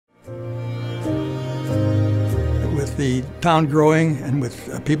With the town growing and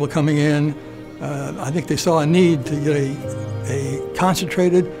with people coming in, I think they saw a need to get a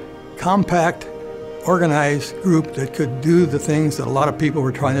concentrated, compact, organized group that could do the things that a lot of people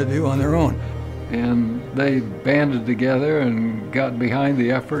were trying to do on their own. And they banded together and got behind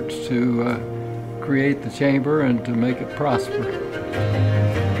the efforts to create the chamber and to make it prosper.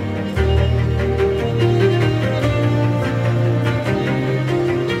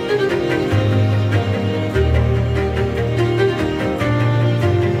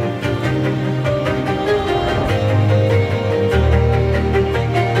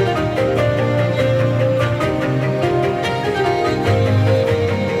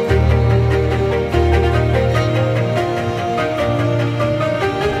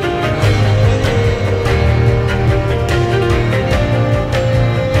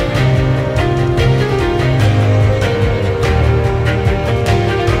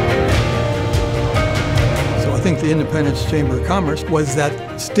 I think the Independence Chamber of Commerce was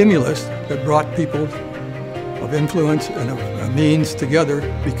that stimulus that brought people of influence and of means together,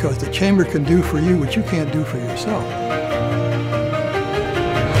 because the chamber can do for you what you can't do for yourself.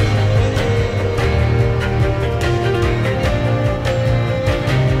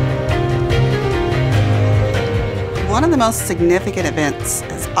 One of the most significant events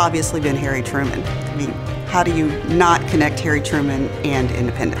has obviously been Harry Truman. I mean, how do you not connect Harry Truman and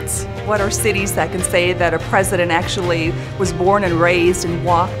independence? What are cities that can say that a president actually was born and raised and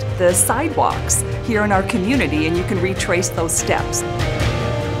walked the sidewalks here in our community, and you can retrace those steps?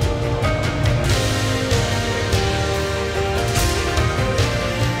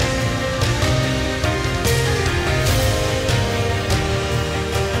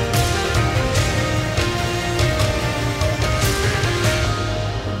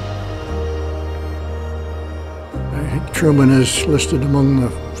 Truman is listed among the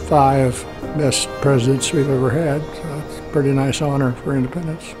 5 best presidents we've ever had, so it's a pretty nice honor for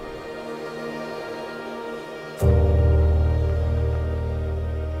independence.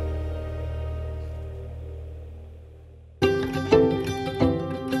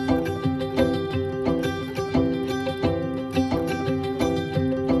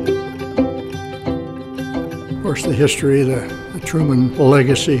 Of course, the history, the Truman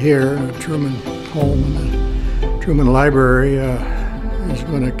legacy here, the Truman home, and the Truman Library is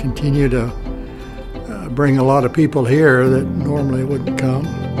going to continue to bring a lot of people here that normally wouldn't come.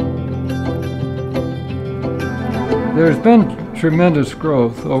 There's been tremendous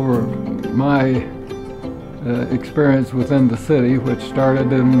growth over my experience within the city, which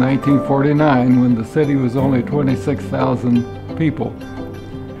started in 1949 when the city was only 26,000 people.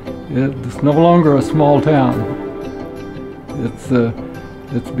 It's no longer a small town.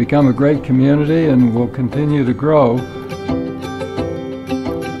 It's become a great community and will continue to grow.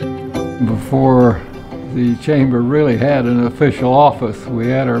 Before the chamber really had an official office, we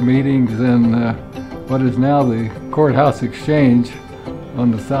had our meetings in what is now the Courthouse Exchange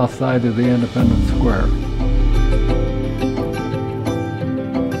on the south side of the Independence Square.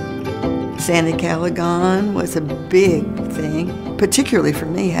 Sandy Callaghan was a big thing, particularly for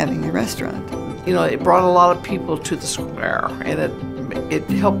me having the restaurant. You know, it brought a lot of people to the square, and it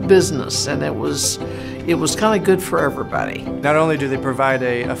helped business, and it was kind of good for everybody. Not only do they provide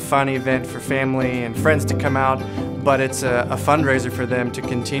a fun event for family and friends to come out, but it's a fundraiser for them to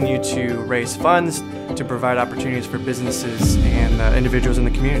continue to raise funds to provide opportunities for businesses and individuals in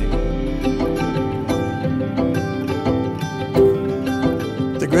the community.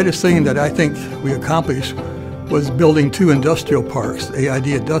 The greatest thing that I think we accomplished was building 2 industrial parks, AID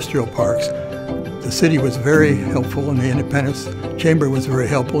industrial parks. The city was very helpful, and the Independence Chamber was very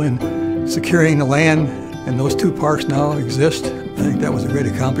helpful in securing the land, and those 2 parks now exist. I think that was a great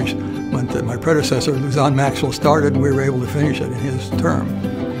accomplishment that my predecessor, Luzon Maxwell, started, and we were able to finish it in his term.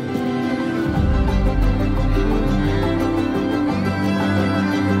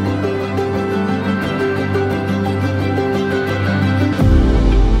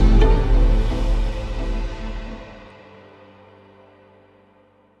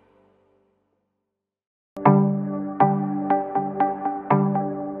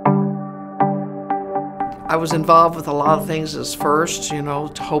 I was involved with a lot of things as first, you know,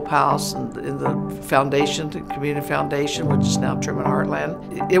 to Hope House and in the foundation, the community foundation, which is now Truman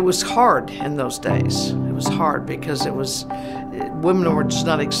Heartland. It was hard in those days. It was hard because women were just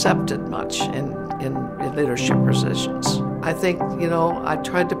not accepted much in leadership positions. I think, you know, I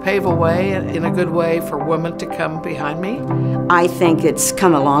tried to pave a way in a good way for women to come behind me. I think it's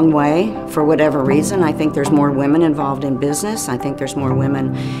come a long way for whatever reason. I think there's more women involved in business. I think there's more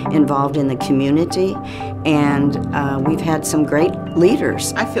women involved in the community. And we've had some great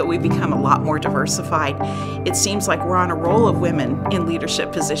leaders. I feel we've become a lot more diversified. It seems like we're on a roll of women in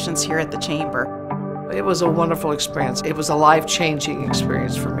leadership positions here at the Chamber. It was a wonderful experience. It was a life-changing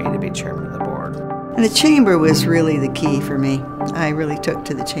experience for me to be chairman of the board. And the Chamber was really the key for me. I really took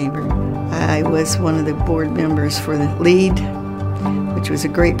to the Chamber. I was one of the board members for the LEAD, which was a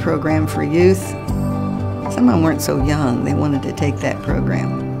great program for youth. Some of them weren't so young, they wanted to take that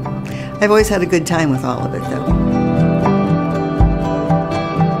program. I've always had a good time with all of it, though.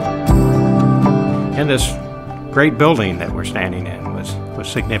 And this great building that we're standing in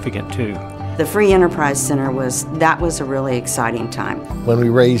was significant too. The Free Enterprise Center was a really exciting time. When we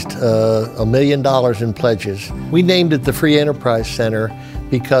raised $1 million in pledges, we named it the Free Enterprise Center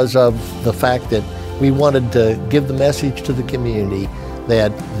because of the fact that we wanted to give the message to the community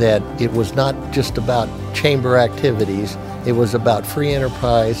that it was not just about chamber activities, it was about free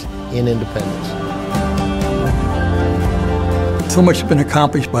enterprise in Independence. So much has been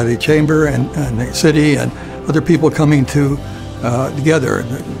accomplished by the Chamber and the city and other people coming together.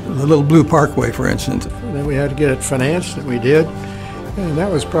 The Little Blue Parkway, for instance. And then we had to get it financed, and we did. And that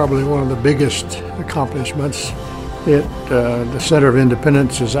was probably one of the biggest accomplishments. The Center of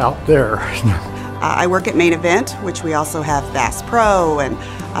Independence is out there. I work at Main Event, which we also have Bass Pro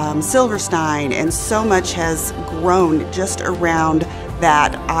and Silverstein, and so much has grown just around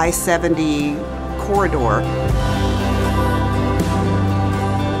that I-70 corridor.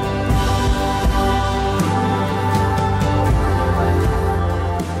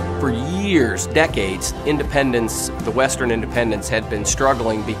 Years, decades, Independence, the Western Independence, had been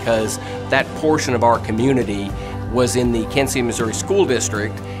struggling because that portion of our community was in the Kansas City, Missouri School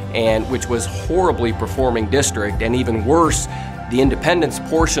District, and which was horribly performing district, and even worse, the Independence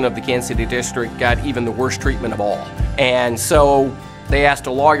portion of the Kansas City District got even the worst treatment of all. And so they asked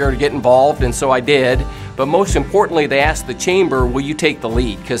a lawyer to get involved, and so I did. But most importantly, they asked the Chamber, will you take the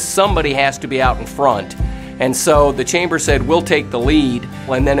lead? Because somebody has to be out in front. And so the Chamber said, we'll take the lead,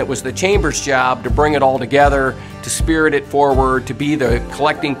 and then it was the Chamber's job to bring it all together, to spirit it forward, to be the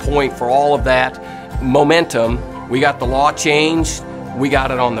collecting point for all of that momentum. We got the law changed, we got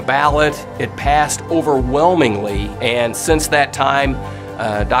it on the ballot, it passed overwhelmingly, and since that time,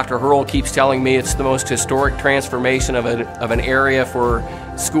 Dr. Hurl keeps telling me it's the most historic transformation of an area for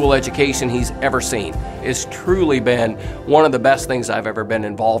school education he's ever seen. It's truly been one of the best things I've ever been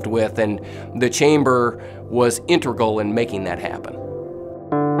involved with, and the Chamber was integral in making that happen.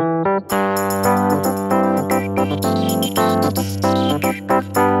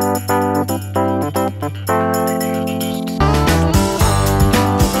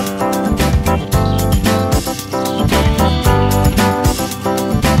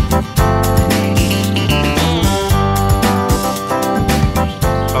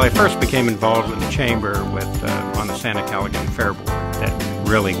 Well, I first became involved with the Chamber on the Santa Callaghan Fair Board that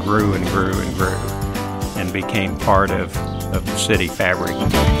really grew and grew and grew and became part of the city fabric.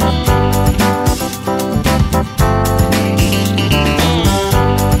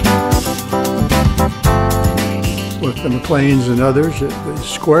 With the McLeans and others, the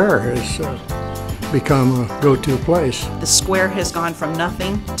square has become a go-to place. The square has gone from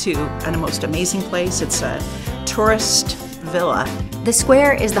nothing to a most amazing place. It's a tourist villa. The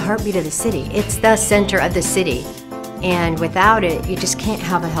square is the heartbeat of the city. It's the center of the city. And without it, you just can't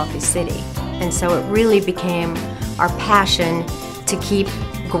have a healthy city. And so it really became our passion to keep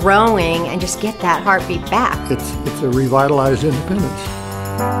growing and just get that heartbeat back. It's a revitalized Independence.